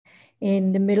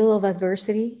in the middle of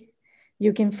adversity,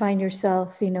 you can find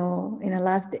yourself, in a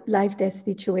life-death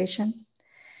situation.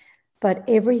 But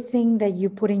everything that you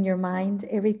put in your mind,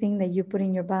 everything that you put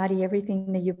in your body,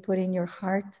 everything that you put in your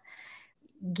heart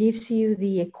gives you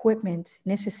the equipment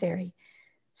necessary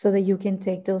so that you can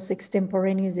take those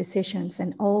extemporaneous decisions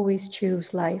and always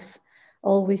choose life,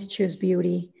 always choose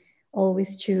beauty,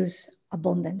 always choose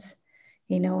abundance.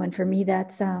 And for me,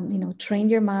 that's, train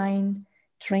your mind,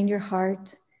 train your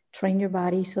heart, train your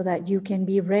body so that you can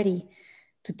be ready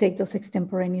to take those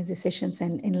extemporaneous decisions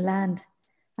and land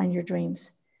on your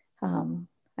dreams.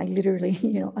 I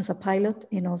literally, as a pilot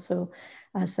and also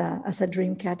as a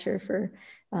dream catcher for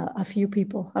a few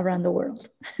people around the world.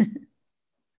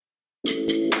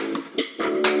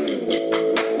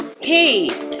 Hey,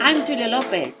 I'm Julia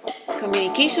Lopez,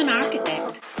 communication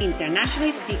architect,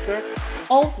 international speaker,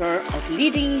 author of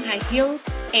Leading in High Heels,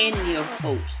 and your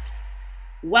host.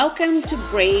 Welcome to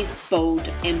Brave, Bold,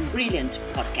 and Brilliant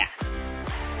podcast.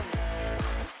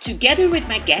 Together with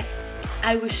my guests,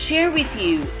 I will share with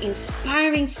you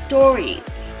inspiring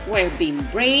stories where being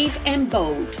brave and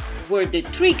bold were the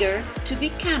trigger to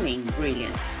becoming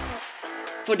brilliant.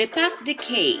 For the past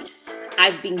decade,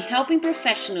 I've been helping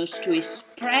professionals to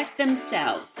express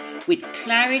themselves with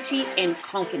clarity and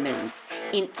confidence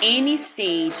in any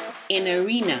stage and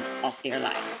arena of their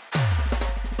lives.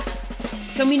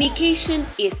 Communication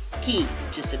is key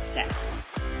to success,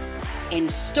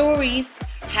 and stories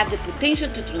have the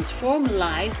potential to transform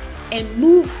lives and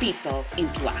move people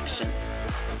into action.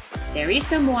 There is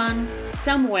someone,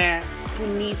 somewhere, who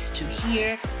needs to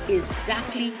hear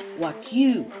exactly what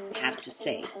you have to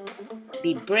say.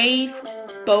 Be brave,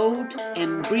 bold,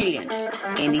 and brilliant,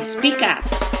 and speak up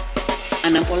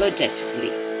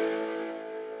unapologetically.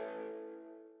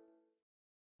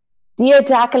 Dear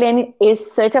Jacqueline,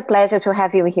 it's such a pleasure to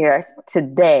have you here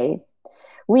today.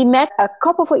 We met a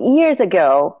couple of years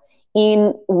ago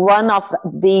in one of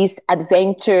these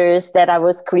adventures that I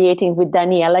was creating with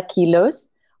Daniela Quilos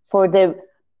for the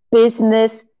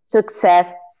Business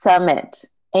Success Summit,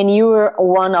 and you were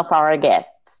one of our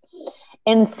guests.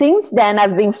 And since then,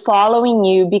 I've been following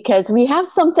you because we have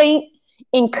something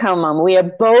in common. We are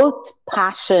both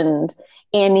passionate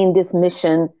and in this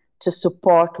mission to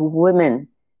support women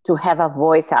to have a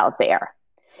voice out there.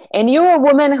 And you're a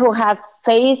woman who have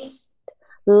faced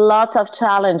lots of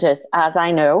challenges, as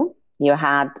I know.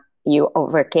 You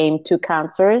overcame 2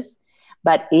 cancers,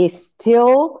 but it's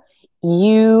still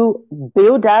you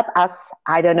build up as,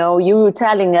 I don't know, you were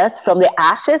telling us from the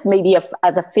ashes, maybe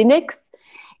as a phoenix.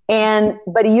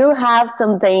 But you have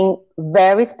something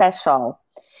very special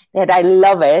that I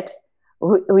love it,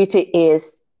 which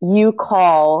is you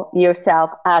call yourself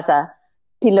as a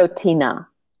Pilotina.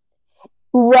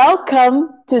 Welcome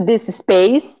to this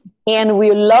space, and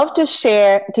we love to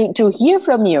share, to hear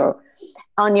from you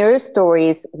on your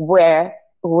stories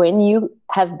when you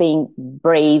have been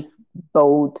brave,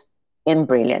 bold, and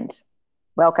brilliant.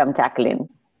 Welcome, Jacqueline.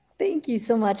 Thank you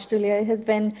so much, Julia. It has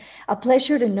been a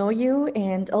pleasure to know you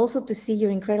and also to see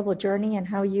your incredible journey and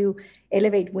how you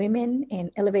elevate women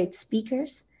and elevate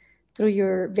speakers through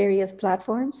your various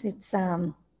platforms. It's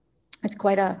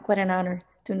quite an honor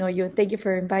to know you. Thank you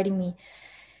for inviting me.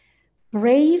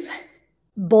 Brave,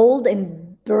 bold,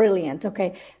 and brilliant.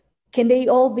 Okay. Can they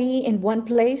all be in one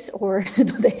place, or do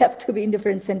they have to be in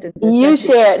different sentences? You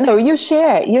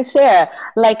share.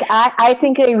 Like, I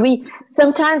think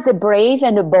sometimes the brave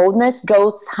and the boldness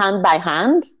goes hand by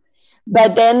hand,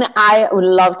 but then I would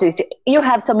love you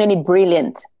have so many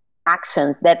brilliant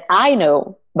actions that I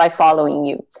know by following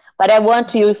you, but I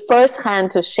want you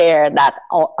firsthand to share that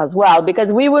as well,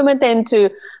 because we women tend to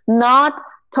not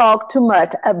talk too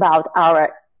much about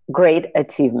our great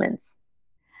achievements.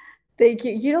 Thank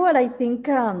you. You know what I think?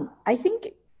 I think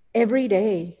every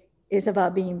day is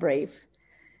about being brave.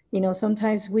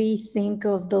 Sometimes we think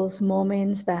of those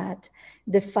moments that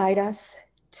defy us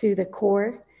to the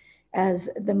core as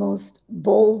the most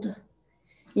bold,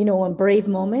 and brave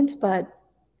moments. But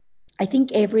I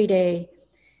think every day,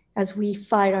 as we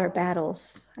fight our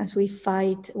battles, as we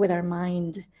fight with our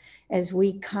mind, as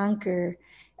we conquer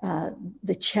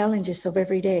the challenges of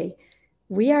every day,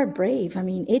 we are brave. I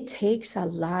mean, it takes a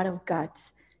lot of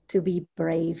guts to be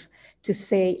brave, to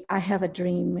say, I have a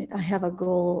dream, I have a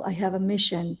goal, I have a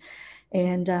mission,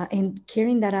 and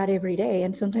carrying that out every day.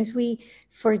 And sometimes we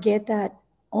forget that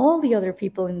all the other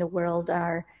people in the world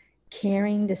are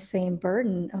carrying the same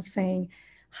burden of saying,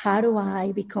 how do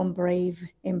I become brave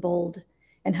and bold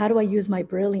And how do I use my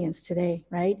brilliance today,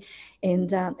 right? And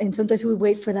sometimes we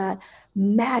wait for that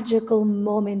magical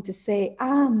moment to say,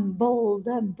 I'm bold,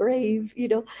 I'm brave,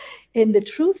 And the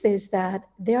truth is that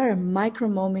there are micro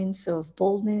moments of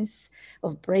boldness,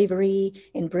 of bravery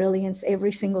and brilliance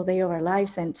every single day of our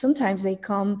lives. And sometimes they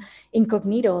come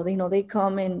incognito, they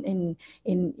come in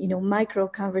micro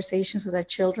conversations with our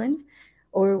children,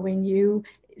 or when you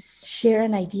share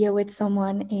an idea with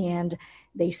someone and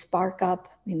they spark up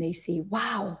and they see,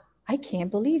 wow, I can't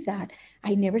believe that.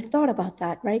 I never thought about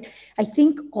that, right? I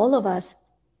think all of us,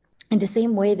 in the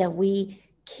same way that we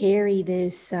carry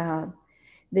this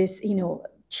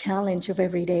challenge of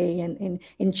every day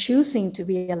and choosing to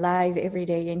be alive every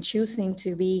day and choosing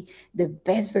to be the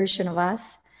best version of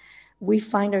us, we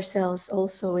find ourselves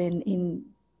also in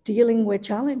dealing with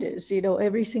challenges,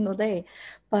 every single day.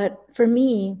 But for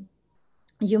me,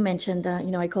 you mentioned,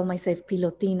 I call myself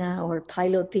pilotina or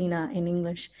pilotina in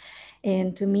English.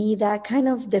 And to me, that kind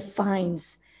of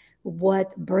defines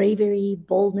what bravery,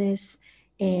 boldness,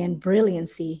 and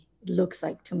brilliancy looks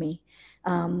like to me.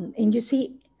 And you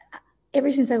see,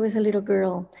 ever since I was a little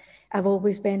girl, I've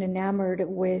always been enamored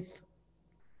with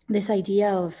this idea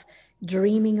of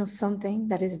dreaming of something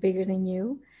that is bigger than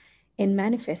you and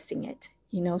manifesting it.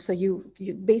 So you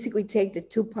basically take the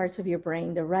two parts of your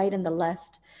brain, the right and the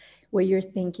left, where you're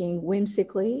thinking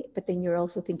whimsically, but then you're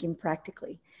also thinking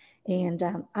practically. And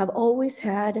I've always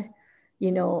had,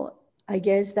 I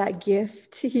guess that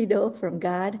gift, from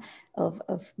God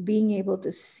of being able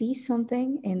to see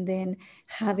something and then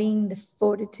having the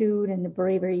fortitude and the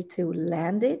bravery to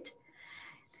land it.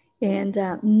 And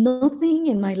nothing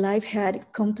in my life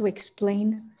had come to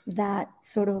explain that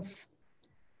sort of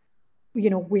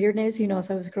weirdness,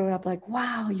 as I was growing up, like,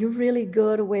 wow, you're really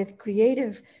good with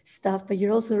creative stuff, but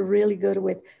you're also really good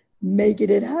with making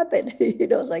it happen.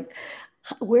 Like,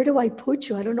 where do I put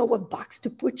you? I don't know what box to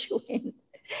put you in.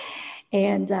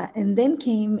 And then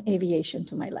came aviation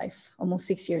to my life almost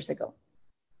 6 years ago.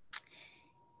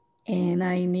 And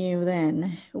I knew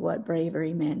then what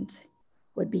bravery meant,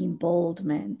 what being bold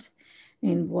meant,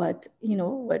 and what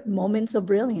moments of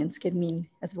brilliance can mean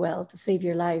as well to save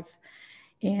your life.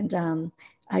 And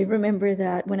I remember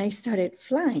that when I started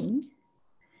flying,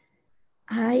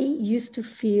 I used to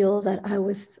feel that I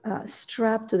was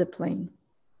strapped to the plane.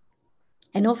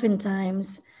 And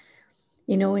oftentimes,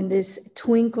 in this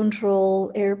twin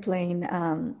control airplane,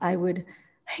 I would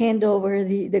hand over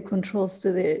the controls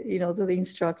to the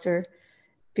instructor,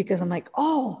 because I'm like,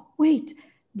 oh, wait,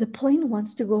 the plane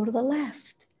wants to go to the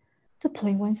left. The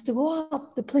plane wants to go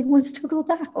up. The plane wants to go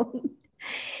down.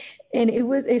 And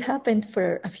it happened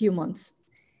for a few months.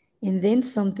 And then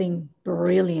something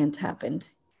brilliant happened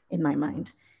in my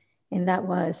mind. And that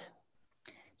was,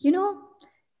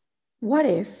 what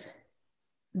if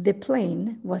the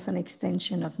plane was an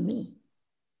extension of me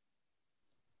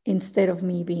instead of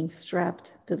me being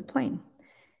strapped to the plane?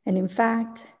 And in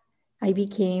fact, I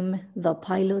became the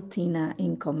pilotina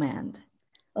in command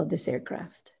of this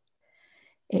aircraft.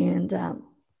 And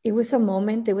it was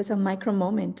a micro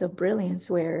moment of brilliance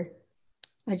where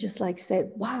I just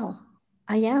said, wow,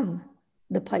 I am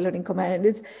the pilot in command.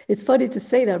 And it's funny to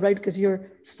say that, right? Because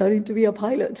you're studying to be a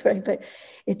pilot, right? But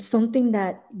it's something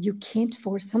that you can't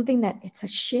force, something that it's a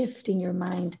shift in your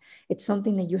mind. It's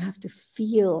something that you have to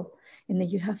feel and that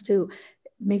you have to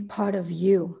make part of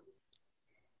you.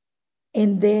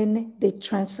 And then the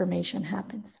transformation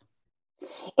happens.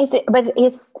 But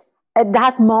it's at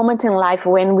that moment in life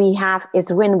when we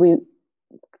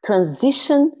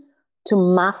transition to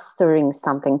mastering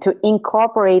something, to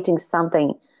incorporating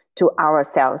something to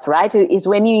ourselves, right? Is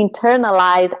when you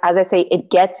internalize, as I say, it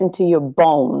gets into your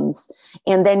bones,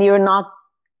 and then you're not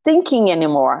thinking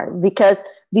anymore, because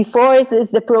before is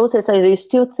the process as you're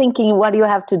still thinking what you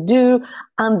have to do,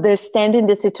 understanding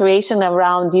the situation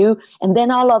around you, and then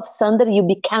all of a sudden you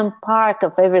become part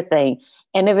of everything,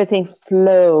 and everything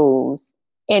flows.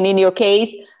 And in your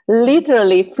case,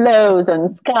 literally flows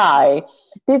on sky.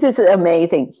 This is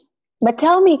amazing. But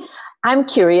tell me, I'm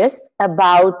curious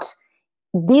about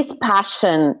this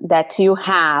passion that you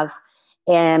have.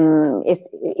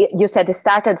 You said it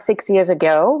started 6 years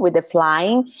ago with the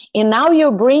flying, and now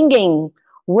you're bringing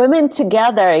women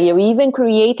together. You even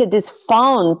created this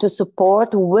fund to support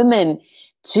women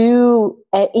to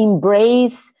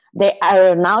embrace the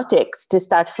aeronautics, to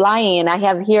start flying. And I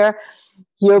have here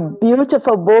your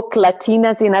beautiful book,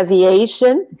 Latinas in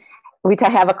Aviation, which I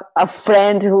have a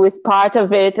friend who is part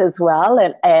of it as well,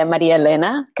 Maria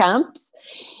Elena Camps.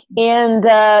 And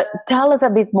tell us a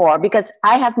bit more, because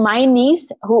I have my niece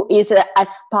who is an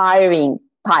aspiring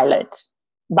pilot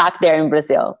back there in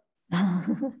Brazil.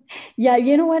 Yeah,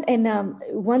 you know what? And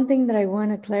one thing that I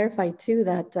want to clarify too,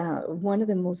 that one of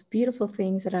the most beautiful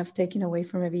things that I've taken away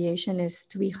from aviation is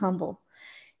to be humble.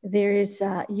 There is,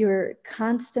 you're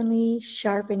constantly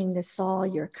sharpening the saw,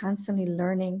 you're constantly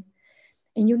learning,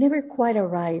 and you never quite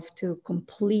arrive to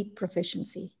complete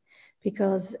proficiency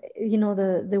because, you know,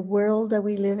 the world that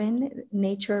we live in,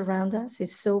 nature around us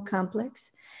is so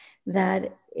complex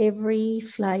that every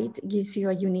flight gives you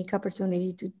a unique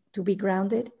opportunity to be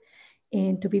grounded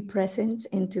and to be present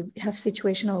and to have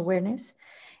situational awareness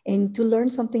and to learn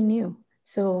something new.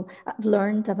 So I've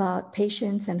learned about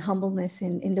patience and humbleness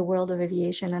in the world of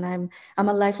aviation, and I'm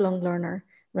a lifelong learner,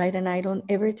 right? And I don't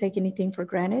ever take anything for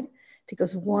granted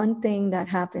because one thing that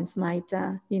happens might,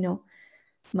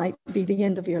 might be the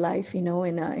end of your life, in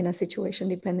a situation,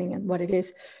 depending on what it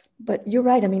is. But you're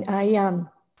right. I mean,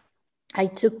 I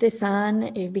took this on,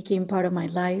 it became part of my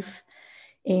life.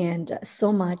 And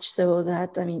so much so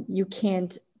that, I mean, you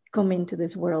can't come into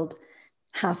this world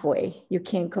halfway. You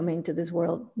can't come into this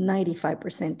world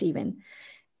 95% even.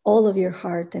 All of your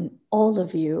heart and all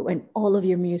of you and all of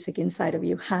your music inside of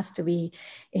you has to be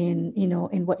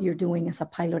in what you're doing as a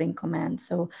pilot in command.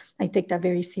 So I take that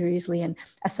very seriously. And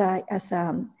as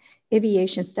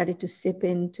aviation started to seep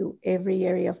into every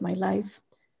area of my life,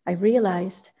 I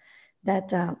realized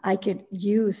that I could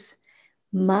use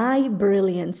my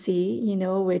brilliancy,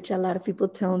 which a lot of people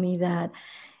tell me that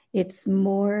it's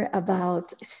more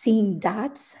about seeing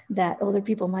dots that other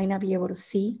people might not be able to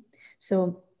see.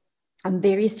 So I'm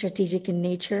very strategic in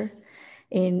nature,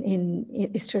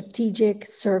 in a strategic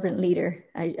servant leader.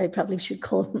 I probably should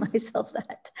call myself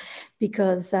that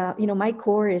because, my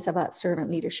core is about servant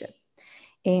leadership.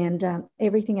 And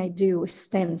everything I do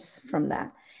stems from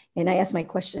that. And I ask my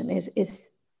question,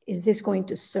 is this going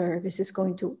to serve? Is this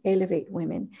going to elevate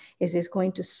women? Is this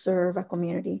going to serve a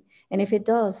community? And if it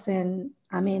does, then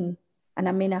I'm in, and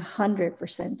I'm in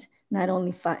 100%, not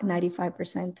only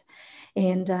 95%.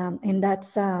 And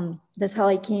that's how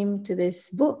I came to this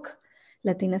book,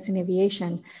 Latinas in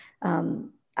Aviation.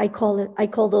 I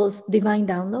call those divine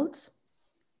downloads.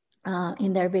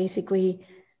 And they're basically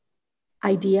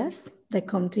ideas that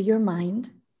come to your mind.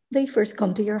 They first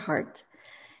come to your heart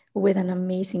with an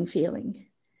amazing feeling.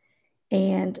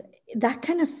 And that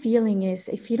kind of feeling is,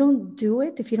 if you don't do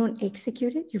it, if you don't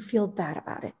execute it, you feel bad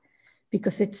about it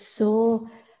because it's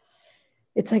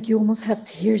like you almost have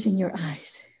tears in your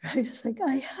eyes, right? It's like,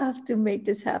 I have to make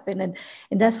this happen. And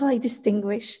that's how I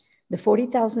distinguish the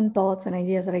 40,000 thoughts and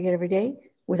ideas that I get every day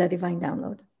with a divine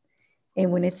download.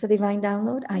 And when it's a divine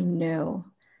download, I know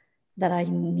that I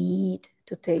need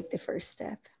to take the first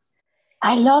step.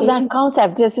 I love that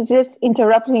concept. Just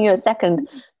interrupting you a second.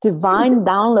 Divine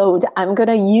download. I'm going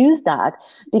to use that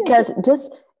because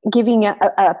just giving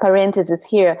a parenthesis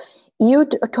here, you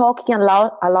talking a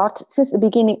lot since the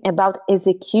beginning about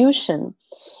execution,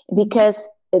 because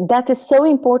that is so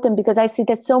important, because I see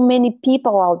that so many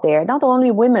people out there, not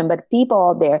only women, but people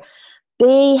out there,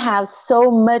 they have so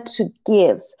much to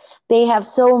give. They have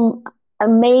so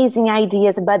amazing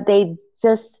ideas, but they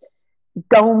just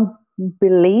don't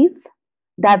believe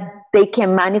that they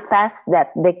can manifest,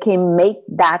 that they can make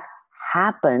that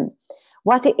happen.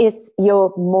 What is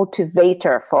your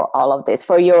motivator for all of this,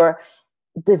 for your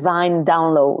divine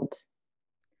download?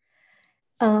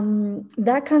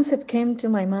 That concept came to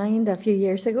my mind a few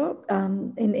years ago.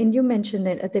 And you mentioned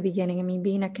it at the beginning. I mean,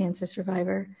 being a cancer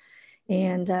survivor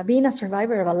and being a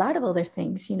survivor of a lot of other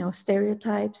things,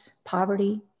 stereotypes,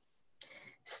 poverty,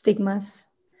 stigmas.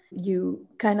 You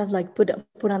kind of like put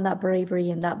on that bravery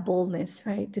and that boldness,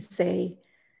 right? To say,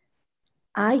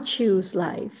 I choose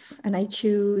life, and I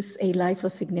choose a life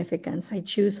of significance. I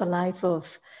choose a life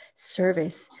of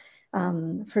service.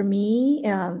 For me,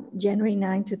 January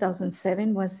 9,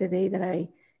 2007 was the day that I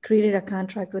created a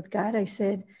contract with God. I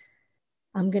said,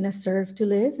 I'm going to serve to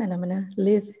live, and I'm going to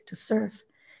live to serve.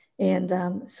 And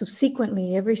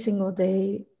subsequently, every single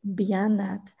day beyond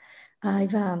that,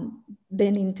 I've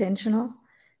been intentional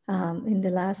in the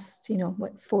last,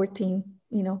 14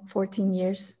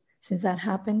 years since that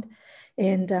happened.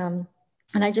 And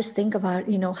I just think about,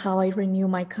 how I renew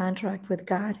my contract with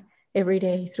God every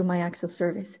day through my acts of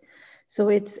service. So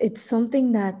it's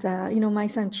something that,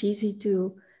 might sound cheesy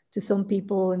to some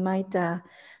people. It might,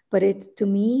 but to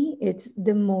me, it's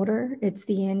the motor, it's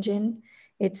the engine,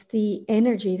 it's the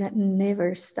energy that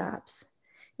never stops.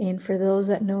 And for those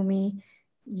that know me,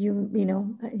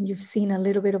 you've seen a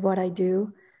little bit of what I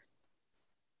do.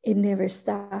 It never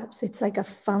stops. It's like a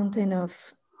fountain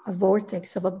of a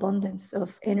vortex of abundance,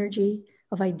 of energy,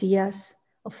 of ideas,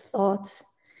 of thoughts.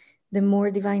 The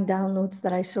more divine downloads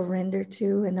that I surrender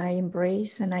to and I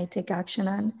embrace and I take action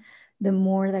on, the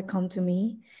more that come to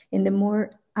me, and the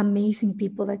more amazing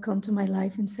people that come to my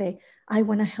life and say, I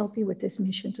want to help you with this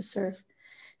mission to serve.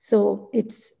 So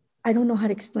I don't know how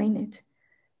to explain it.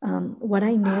 What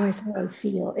I know is how I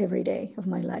feel every day of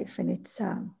my life. And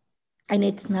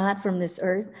it's not from this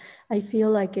earth. I feel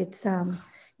like it's, I'm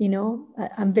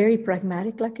very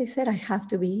pragmatic. Like I said, I have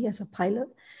to be as a pilot,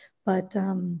 but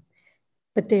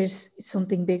there's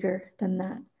something bigger than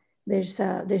that. There's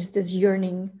this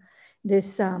yearning,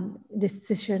 this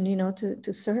decision,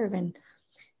 to serve. And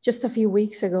just a few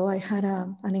weeks ago, I had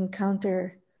an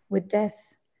encounter with death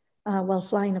while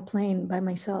flying a plane by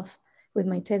myself with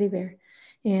my teddy bear.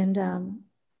 And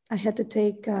I had to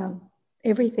take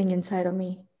everything inside of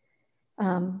me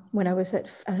when I was at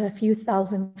a few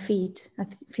thousand feet, a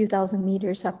few thousand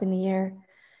meters up in the air,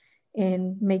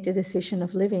 and make the decision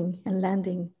of living and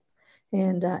landing.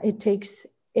 And it takes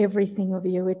everything of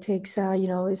you. It takes, I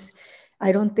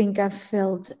don't think I've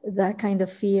felt that kind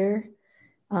of fear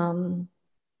in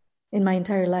my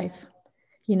entire life.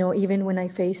 Even when I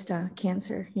faced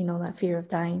cancer, that fear of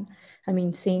dying. I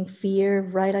mean, seeing fear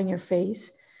right on your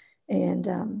face, and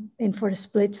for a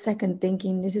split second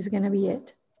thinking this is going to be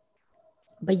it.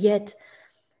 But yet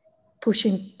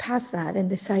pushing past that and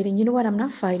deciding, you know what, I'm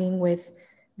not fighting with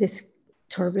this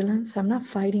turbulence. I'm not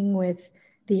fighting with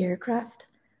the aircraft.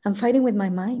 I'm fighting with my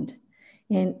mind.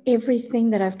 And everything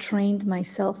that I've trained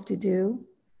myself to do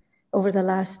over the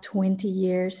last 20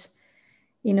 years,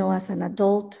 as an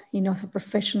adult, as a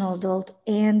professional adult,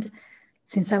 and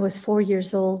since I was 4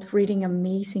 years old, reading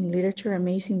amazing literature,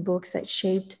 amazing books that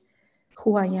shaped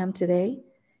who I am today.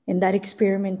 And that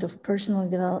experiment of personal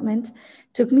development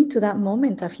took me to that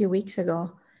moment a few weeks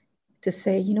ago to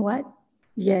say, you know what?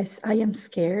 Yes, I am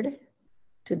scared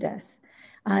to death.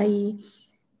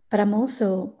 But I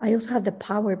also have the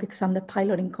power because I'm the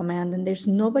pilot in command, and there's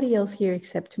nobody else here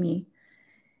except me.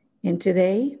 And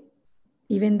today,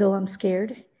 even though I'm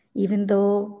scared, even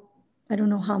though I don't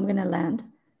know how I'm going to land,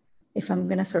 if I'm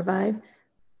going to survive,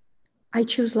 I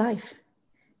choose life.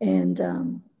 And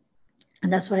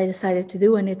that's what I decided to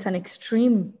do. And it's an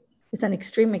extreme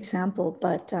example,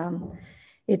 but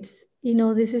it's,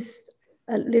 this is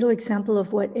a little example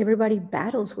of what everybody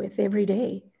battles with every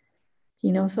day.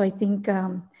 So I think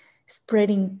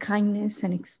spreading kindness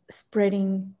and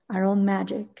spreading our own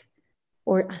magic,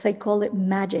 or as I call it,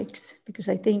 magics, because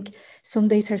I think some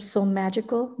days are so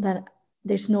magical that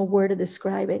there's no word to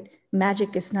describe it.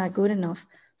 Magic is not good enough.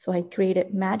 So I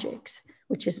created magics,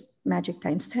 which is magic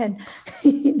times 10,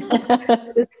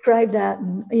 to describe that,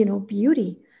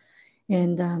 beauty.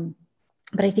 And,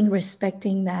 but I think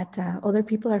respecting that other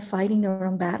people are fighting their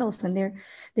own battles, and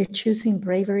they're choosing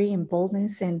bravery and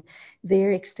boldness, and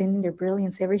they're extending their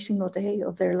brilliance every single day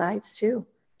of their lives too,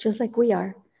 just like we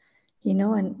are,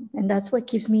 and that's what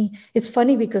keeps me. It's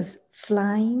funny because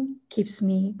flying keeps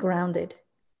me grounded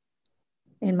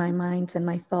in my minds and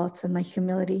my thoughts and my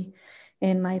humility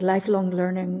and my lifelong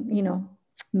learning,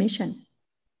 mission.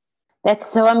 That's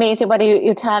so amazing what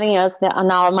you're telling us that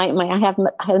now. I have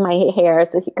my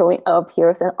hairs going up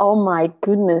here. So, oh my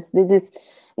goodness, this is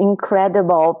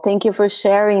incredible. Thank you for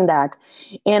sharing that.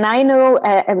 And I know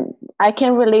I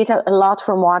can relate a lot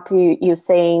from what you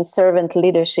saying, servant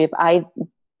leadership.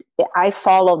 I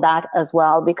follow that as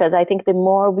well, because I think the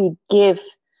more we give,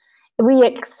 we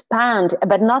expand,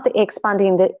 but not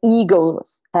expanding the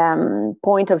ego's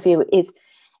point of view, is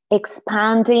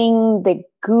expanding the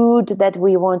good that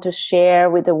we want to share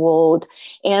with the world.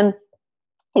 And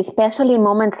especially in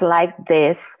moments like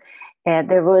this,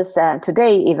 there was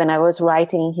today even I was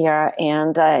writing here,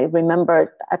 and I remembered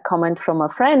a comment from a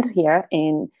friend here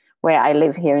in where I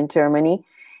live here in Germany.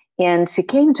 And she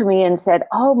came to me and said,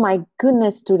 oh my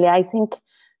goodness, Julia, I think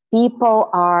people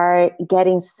are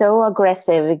getting so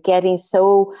aggressive, getting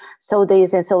so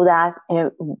this and so that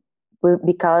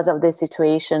because of the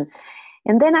situation.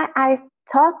 And then I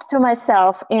thought to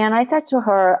myself, and I said to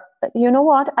her, you know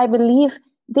what? I believe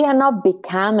they are not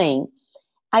becoming.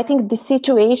 I think the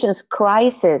situations,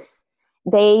 crisis,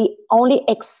 they only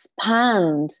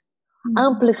expand,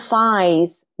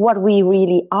 amplifies what we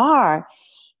really are.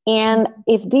 And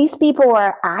if these people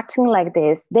were acting like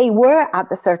this, they were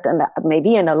at a certain,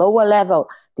 maybe in a lower level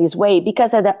this way.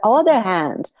 Because on the other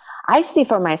hand, I see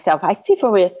for myself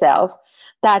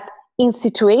that in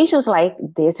situations like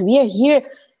this, we are here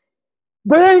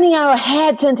burning our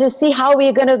heads and to see how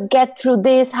we're going to get through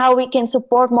this, how we can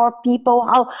support more people,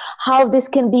 how this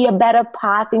can be a better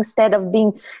path instead of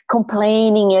being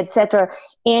complaining, etc.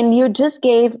 And you just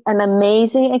gave an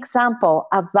amazing example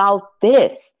about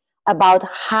this, about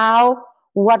how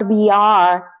what we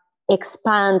are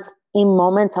expands in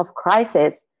moments of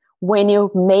crisis when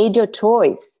you made your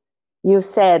choice You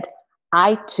said,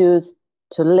 I choose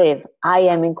to live. I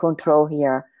am in control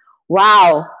here.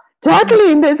 Wow.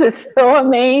 Jacqueline, this is so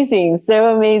amazing.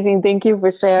 So amazing. Thank you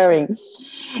for sharing.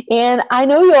 And I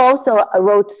know you also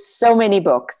wrote so many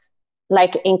books,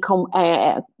 like in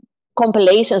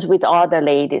compilations with other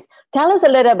ladies. Tell us a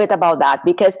little bit about that,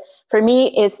 because for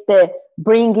me, it's the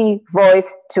bringing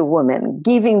voice to women,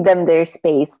 giving them their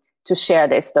space to share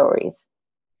their stories.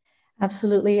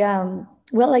 Absolutely.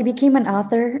 Well, I became an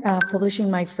author, publishing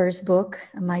my first book,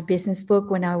 my business book,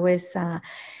 when I was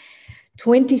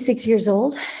 26 years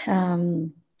old,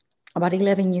 about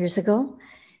 11 years ago.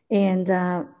 And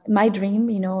my dream,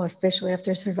 especially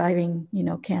after surviving,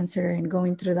 cancer and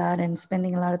going through that and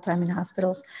spending a lot of time in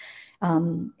hospitals,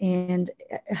 and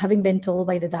having been told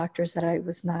by the doctors that I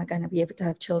was not going to be able to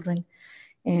have children,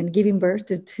 and giving birth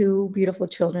to two beautiful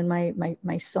children.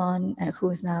 My son, who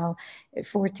is now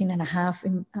 14 and a half,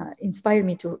 inspired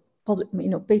me to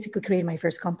basically create my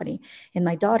first company. And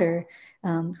my daughter,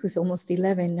 who's almost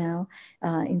 11 now,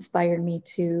 inspired me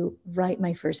to write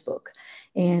my first book.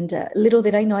 And little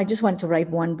did I know, I just wanted to write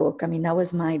one book. I mean, that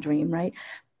was my dream, right?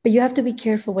 But you have to be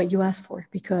careful what you ask for,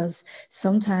 because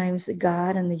sometimes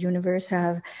God and the universe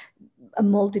have a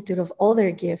multitude of other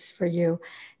gifts for you.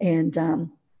 And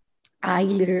I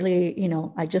literally,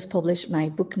 I just published my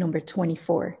book number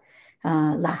 24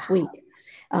 last week.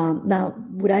 Now,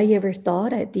 would I ever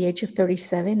thought at the age of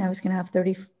 37, I was going to have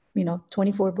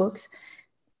 24 books?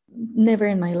 Never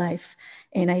in my life.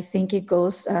 And I think it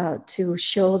goes to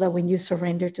show that when you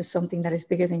surrender to something that is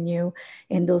bigger than you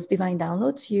and those divine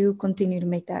downloads, you continue to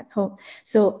make that hope.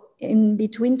 So in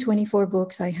between 24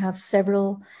 books, I have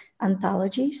several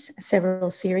anthologies,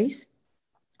 several series.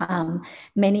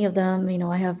 Many of them,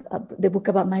 I have the book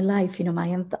about my life,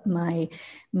 my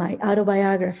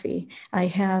autobiography. I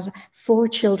have 4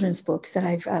 children's books that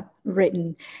I've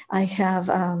written. I have,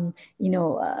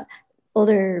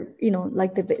 other,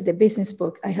 like the business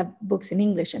book. I have books in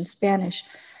English and Spanish.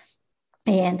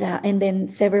 And then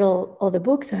several other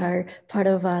books are part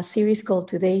of a series called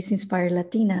Today's Inspired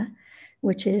Latina,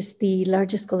 which is the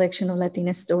largest collection of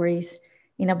Latina stories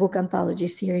in a book anthology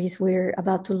series. We're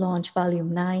about to launch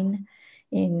volume 9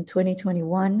 in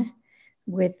 2021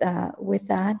 with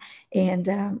that. And,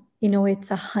 it's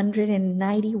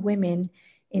 190 women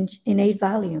in 8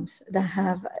 volumes that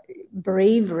have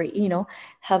bravery,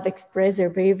 have expressed their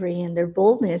bravery and their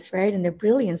boldness, right? And their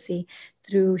brilliancy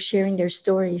through sharing their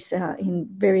stories in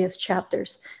various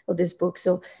chapters of this book.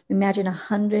 So imagine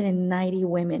 190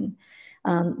 women.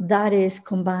 That is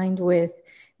combined with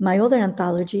my other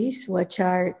anthologies, which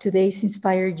are Today's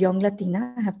Inspired Young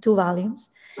Latina. I have 2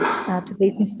 volumes.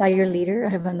 Today's Inspired Leader. I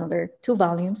have another 2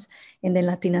 volumes. And then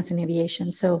Latinas in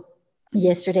Aviation. So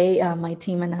yesterday, my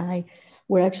team and I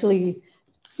were actually,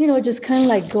 just kind of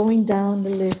like going down the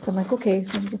list. I'm like, okay,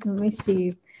 let me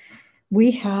see.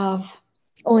 We have,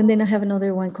 and then I have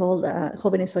another one called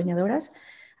Jóvenes Soñadoras,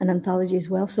 an anthology as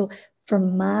well. So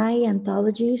from my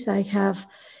anthologies, I have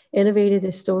elevated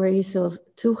the stories of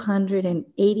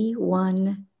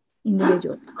 281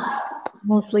 individuals,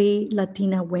 mostly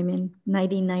Latina women,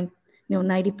 90%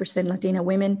 Latina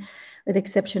women, with the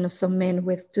exception of some men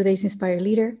with Today's Inspired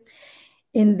Leader.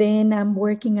 And then I'm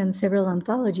working on several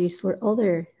anthologies for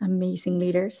other amazing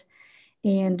leaders.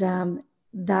 And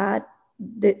that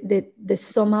the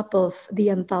sum up of the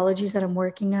anthologies that I'm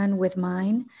working on with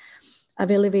mine,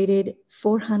 I've elevated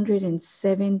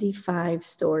 475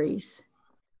 stories.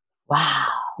 Wow.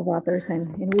 Of authors,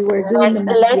 and we were doing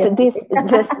let this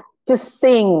just to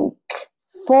sink.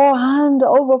 400,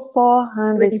 over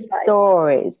 400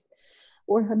 stories.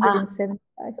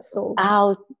 475 souls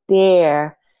out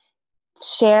there,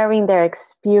 sharing their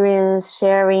experience,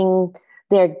 sharing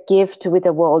their gift with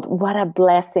the world. What a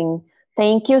blessing.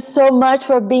 Thank you so much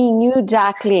for being you,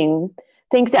 Jacqueline.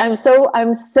 Thanks.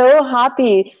 I'm so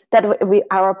happy that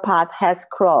our path has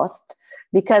crossed,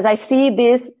 because I see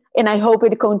this and I hope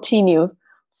it continue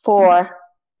for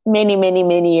many, many,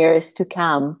 many years to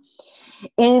come.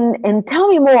 And tell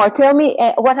me more. Tell me,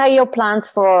 what are your plans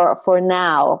for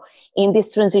now in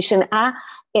this transition?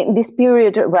 In this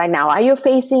period right now, are you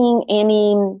facing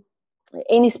any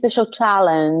special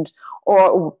challenge,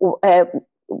 or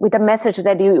with a message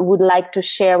that you would like to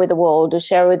share with the world, to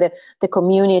share with the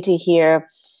community here?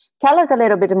 Tell us a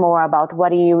little bit more about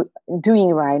what are you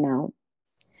doing right now.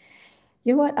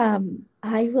 You know what?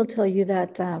 I will tell you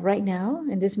that right now,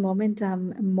 in this moment,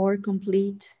 I'm more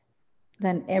complete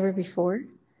than ever before.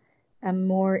 I'm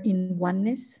more in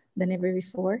oneness than ever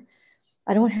before.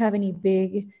 I don't have any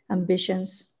big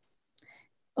ambitions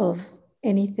of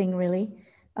anything really,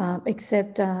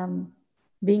 except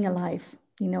being alive.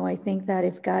 I think that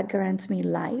if God grants me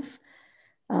life,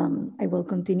 I will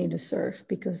continue to serve,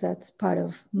 because that's part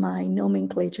of my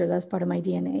nomenclature, that's part of my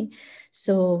DNA.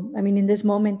 So, I mean, in this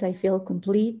moment, I feel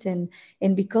complete, and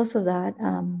because of that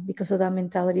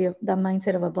mentality, of that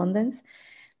mindset of abundance,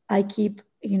 I keep,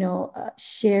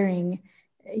 sharing,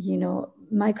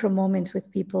 micro moments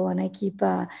with people, and I keep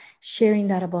sharing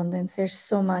that abundance. There's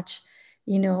so much,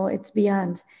 it's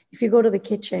beyond. If you go to the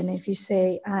kitchen, if you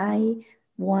say, I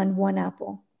want 1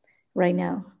 apple right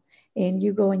now, and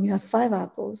you go and you have 5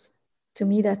 apples, to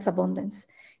me, that's abundance.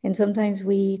 And sometimes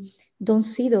we don't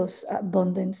see those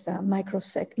abundance micro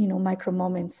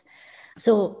moments.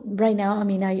 So right now, I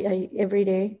mean, I every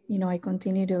day, I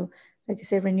continue to, like I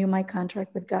said, renew my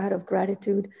contract with God of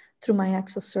gratitude through my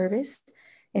acts of service.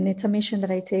 And it's a mission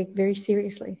that I take very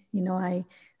seriously. I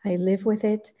live with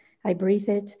it, I breathe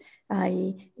it,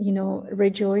 I,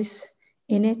 rejoice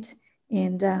in it.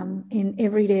 And in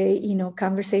every day,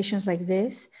 conversations like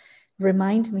this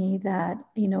remind me that,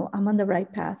 I'm on the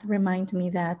right path, remind me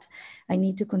that I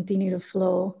need to continue to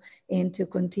flow and to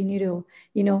continue to,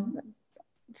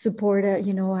 support,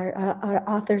 our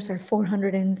authors, our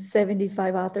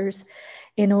 475 authors.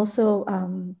 And also,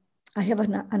 I have a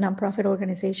nonprofit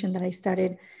organization that I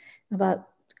started about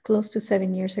close to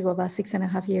 7 years ago, about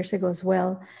 6.5 years ago as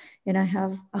well. And I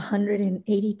have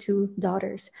 182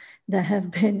 daughters that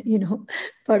have been,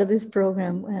 part of this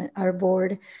program. Our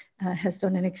board has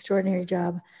done an extraordinary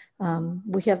job.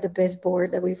 We have the best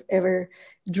board that we've ever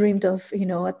dreamed of,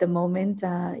 at the moment,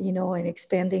 and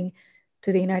expanding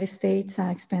to the United States,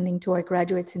 expanding to our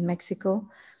graduates in Mexico.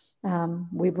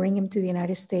 We bring them to the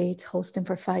United States, host them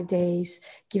for 5 days,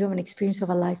 give them an experience of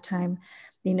a lifetime,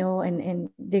 and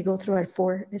they go through our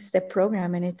 4-step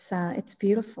program, and it's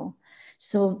beautiful.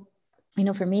 So,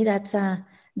 for me, that's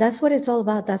what it's all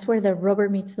about. That's where the rubber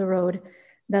meets the road.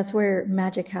 That's where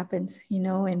magic happens,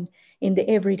 and in the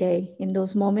everyday, in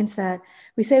those moments that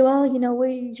we say, well,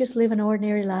 we just live an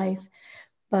ordinary life.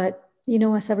 But,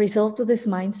 as a result of this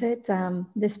mindset,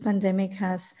 this pandemic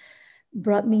has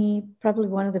brought me probably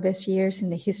one of the best years in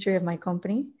the history of my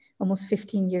company, almost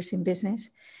 15 years in business.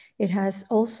 It has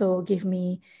also given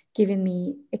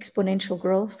me exponential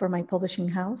growth for my publishing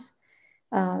house,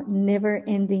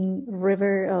 never-ending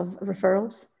river of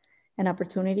referrals and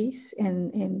opportunities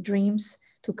and dreams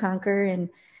to conquer. And,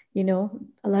 a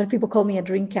lot of people call me a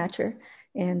dream catcher,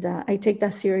 and I take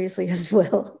that seriously as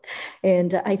well.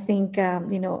 And I think,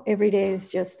 every day is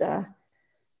just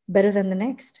better than the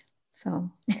next.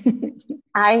 So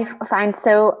I find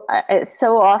it's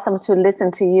so awesome to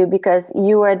listen to you, because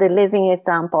you are the living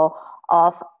example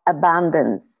of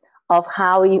abundance, of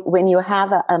how when you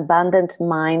have an abundant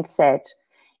mindset,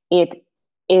 it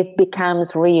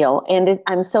becomes real. And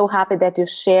I'm so happy that you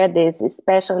shared this,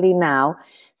 especially now,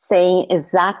 saying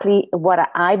exactly what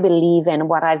I believe and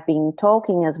what I've been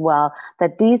talking as well,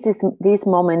 that this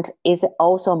moment is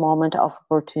also a moment of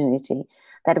opportunity,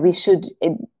 that we should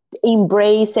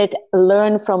embrace it,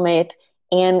 learn from it,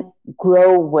 and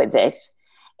grow with it.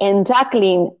 And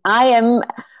Jacqueline, I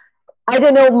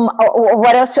don't know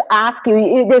what else to ask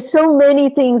you. There's so many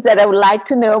things that I would like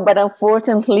to know, but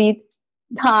unfortunately,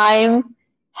 time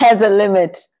has a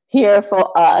limit here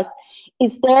for us.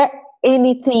 Is there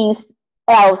anything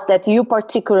else that you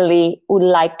particularly would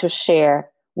like to share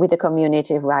with the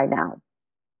community right now?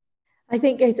 I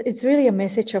think it's really a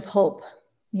message of hope.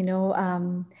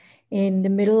 In the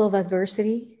middle of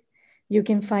adversity, you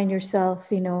can find yourself,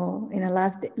 in a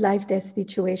life-death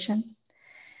situation.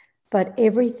 But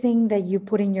everything that you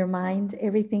put in your mind,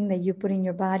 everything that you put in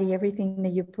your body, everything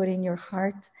that you put in your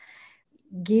heart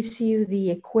gives you the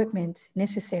equipment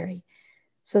necessary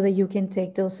so that you can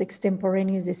take those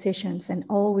extemporaneous decisions and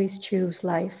always choose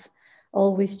life,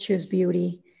 always choose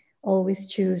beauty, always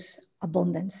choose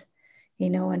abundance.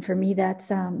 And for me,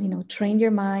 that's, train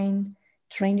your mind,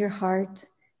 train your heart,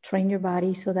 train your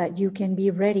body so that you can be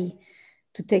ready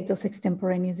to take those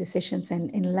extemporaneous decisions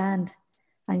and land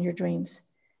on your dreams.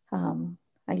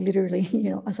 I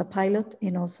literally, as a pilot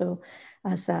and also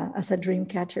as a dream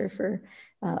catcher for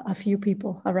a few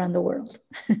people around the world.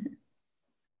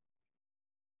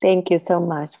 Thank you so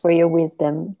much for your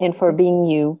wisdom and for being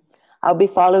you. I'll be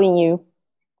following you.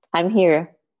 I'm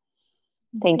here.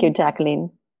 Thank you, Jacqueline.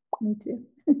 Me too.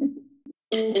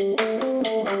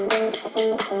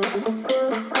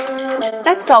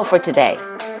 That's all for today.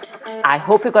 I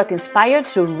hope you got inspired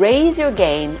to raise your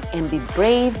game and be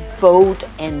brave, bold,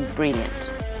 and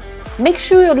brilliant. Make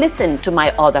sure you listen to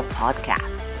my other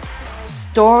podcasts.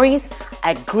 Stories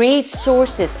are great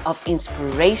sources of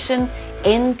inspiration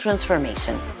and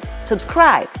transformation.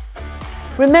 Subscribe.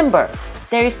 Remember,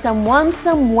 there is someone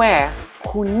somewhere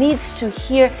who needs to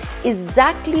hear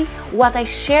exactly what I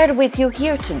shared with you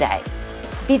here today.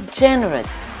 Be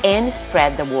generous and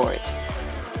spread the word.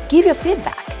 Give your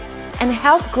feedback and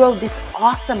help grow this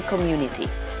awesome community.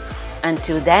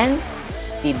 Until then,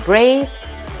 be brave,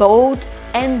 bold,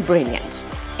 and brilliant,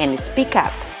 and speak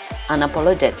up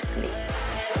unapologetically.